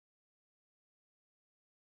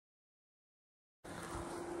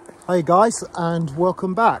Hey guys, and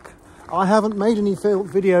welcome back. I haven't made any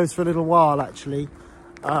videos for a little while actually.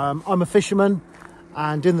 I'm a fisherman,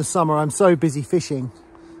 and in the summer I'm so busy fishing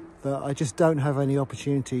that I just don't have any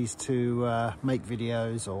opportunities to make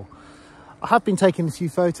videos. Or I have been taking a few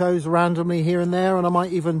photos randomly here and there, and I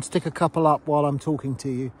might even stick a couple up while I'm talking to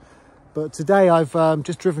you. But today I've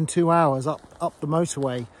just driven 2 hours up the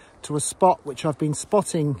motorway to a spot which I've been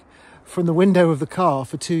spotting from the window of the car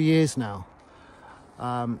for 2 years now.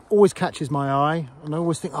 Always catches my eye, and I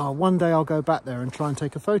always think, oh, one day I'll go back there and try and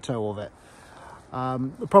take a photo of it.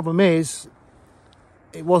 The problem is,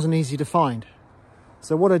 it wasn't easy to find.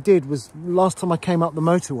 So what I did was, last time I came up the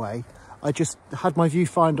motorway, I just had my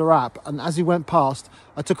viewfinder app, and as he went past,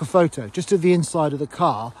 I took a photo just of the inside of the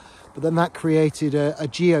car, but then that created a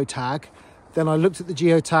geotag. Then I looked at the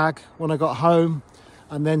geotag when I got home,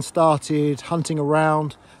 and then started hunting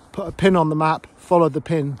around, put a pin on the map, followed the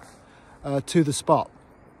pin to the spot.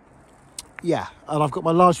 Yeah, and I've got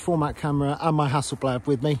my large format camera and my Hasselblad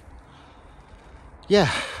with me.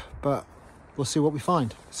 Yeah, but we'll see what we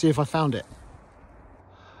find, see if I found it.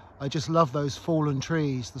 I just love those fallen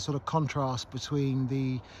trees, the sort of contrast between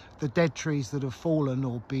the dead trees that have fallen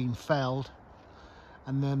or been felled,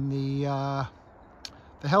 and then the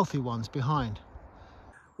healthy ones behind.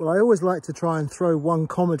 Well, I always like to try and throw one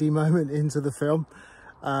comedy moment into the film.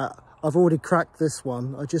 I've already cracked this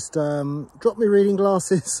one. I just dropped my reading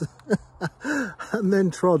glasses and then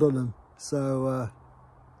trod on them. So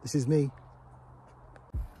this is me.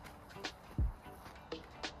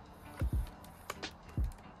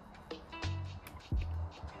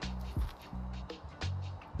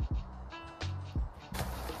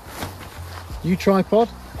 New tripod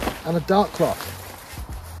and a dark clock.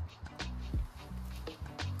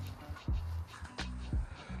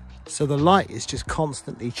 So the light is just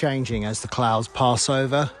constantly changing as the clouds pass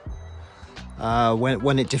over.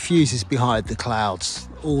 When it diffuses behind the clouds,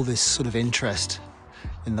 all this sort of interest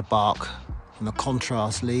in the bark and the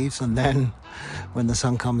contrast leaves, and then when the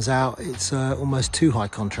sun comes out, it's almost too high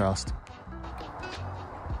contrast.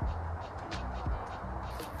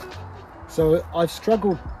 So I've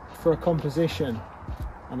struggled for a composition,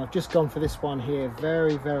 and I've just gone for this one here.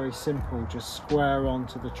 Very, very simple, just square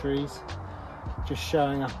onto the trees, just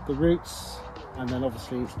showing up the roots, and then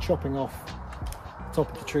obviously it's chopping off the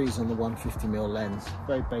top of the trees on the 150mm lens.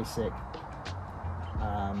 Very basic.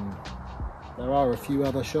 There are a few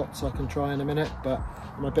other shots I can try in a minute, but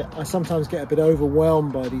I sometimes get a bit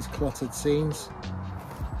overwhelmed by these cluttered scenes.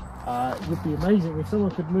 It would be amazing if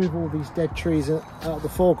someone could move all these dead trees out of the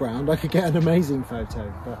foreground. I could get an amazing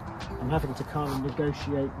photo, but I'm having to kind of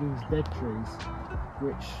negotiate these dead trees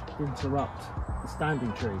which interrupt the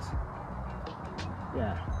standing trees.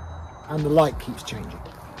 Yeah, and the light keeps changing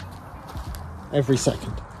every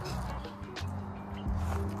second.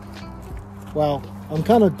 Well, I'm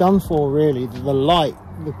kind of done for really. The light,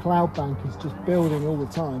 the cloud bank is just building all the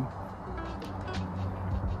time.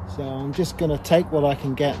 So I'm just going to take what I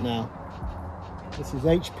can get now. This is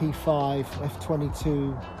HP5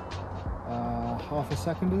 f22 half a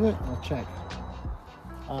second, is it? I'll check.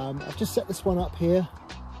 I've just set this one up here,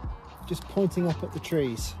 just pointing up at the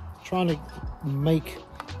trees, trying to make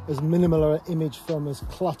as minimal an image from as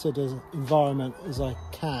cluttered an environment as I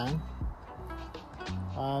can.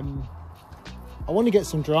 I want to get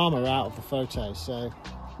some drama out of the photo, so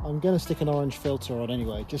I'm going to stick an orange filter on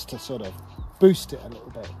anyway, just to sort of boost it a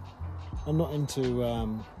little bit. I'm not into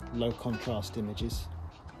low contrast images.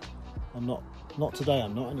 I'm not today,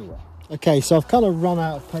 I'm not anyway. Okay, so I've kind of run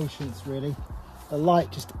out of patience really. The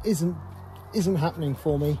light just isn't happening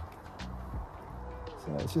for me.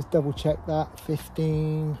 So let's just double check that.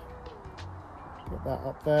 15, put that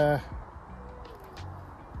up there.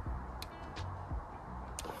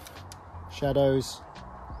 Shadows,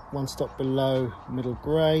 one stop below, middle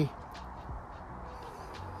grey.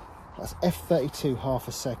 That's f32 half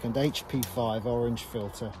a second, HP5 orange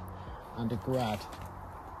filter and a grad.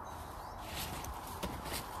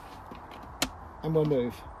 And we'll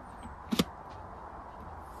move.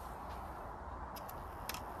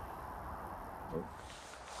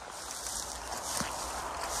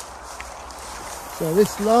 So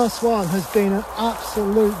this last one has been an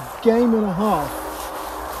absolute game and a half.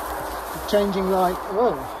 Changing like,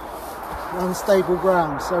 unstable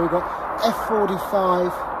ground. So we've got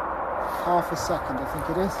f45 half a second, I think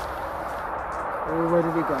it is. All ready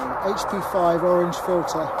to go. HP5 orange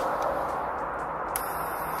filter.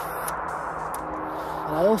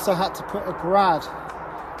 And I also had to put a grad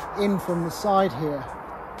in from the side here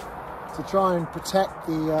to try and protect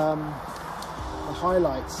the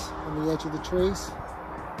highlights on the edge of the trees.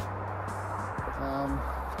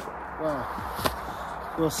 Well,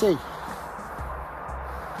 We'll see.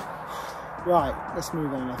 Right, let's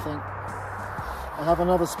move on, I think. I have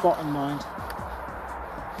another spot in mind.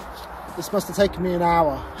 This must have taken me an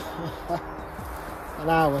hour. An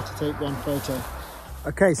hour to take one photo.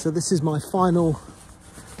 Okay, so this is my final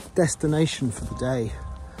destination for the day.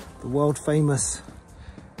 The world famous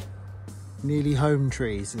nearly home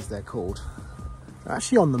trees, as they're called. They're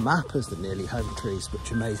actually on the map as the nearly home trees,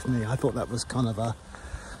 which amazed me. I thought that was kind of a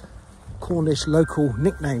Cornish local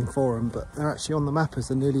nickname for them, but they're actually on the map as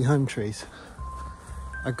the nearly home trees.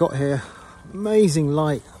 I got here, amazing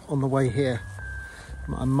light on the way here.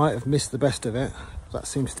 I might have missed the best of it. That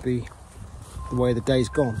seems to be the way the day's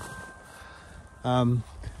gone. And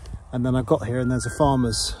then I got here and there's a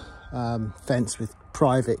farmer's fence with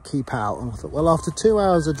private keep out, and I thought, well, after 2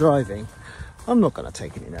 hours of driving, I'm not going to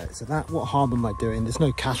take any notice of that. What harm am I doing? There's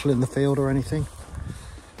no cattle in the field or anything.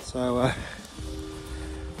 So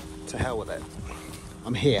to hell with it.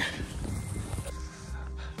 I'm here.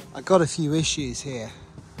 I got a few issues here.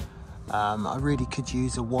 I really could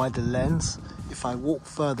use a wider lens. If I walk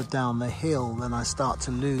further down the hill, then I start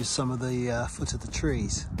to lose some of the foot of the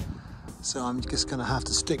trees. So I'm just going to have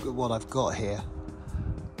to stick with what I've got here.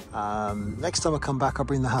 Next time I come back, I'll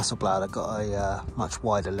bring the Hasselblad. I've got a much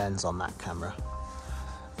wider lens on that camera.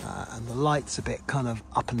 And the light's a bit kind of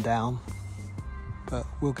up and down, but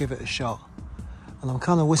we'll give it a shot. And I'm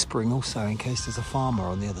kind of whispering also in case there's a farmer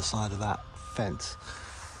on the other side of that fence.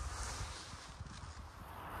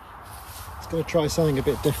 It's going to try something a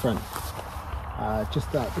bit different.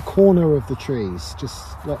 Just at the corner of the trees,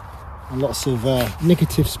 just lots of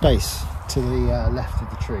negative space to the left of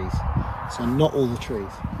the trees, so not all the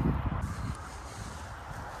trees.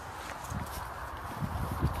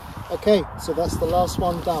 Okay, so that's the last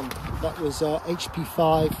one done. That was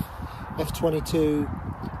HP5 f22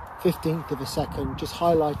 15th of a second. Just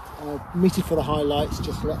highlight, meted for the highlights,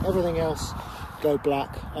 just let everything else go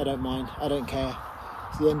black. I don't mind, I don't care.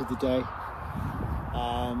 It's the end of the day.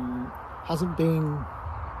 Hasn't been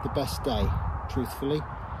the best day, truthfully.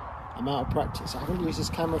 I'm out of practice. I haven't used this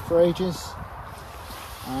camera for ages,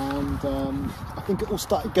 and I think it all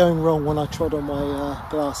started going wrong when I trod on my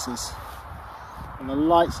glasses, and the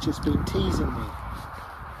light's just been teasing me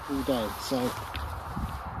all day. So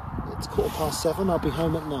it's 7:15. I'll be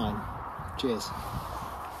home at 9. Cheers.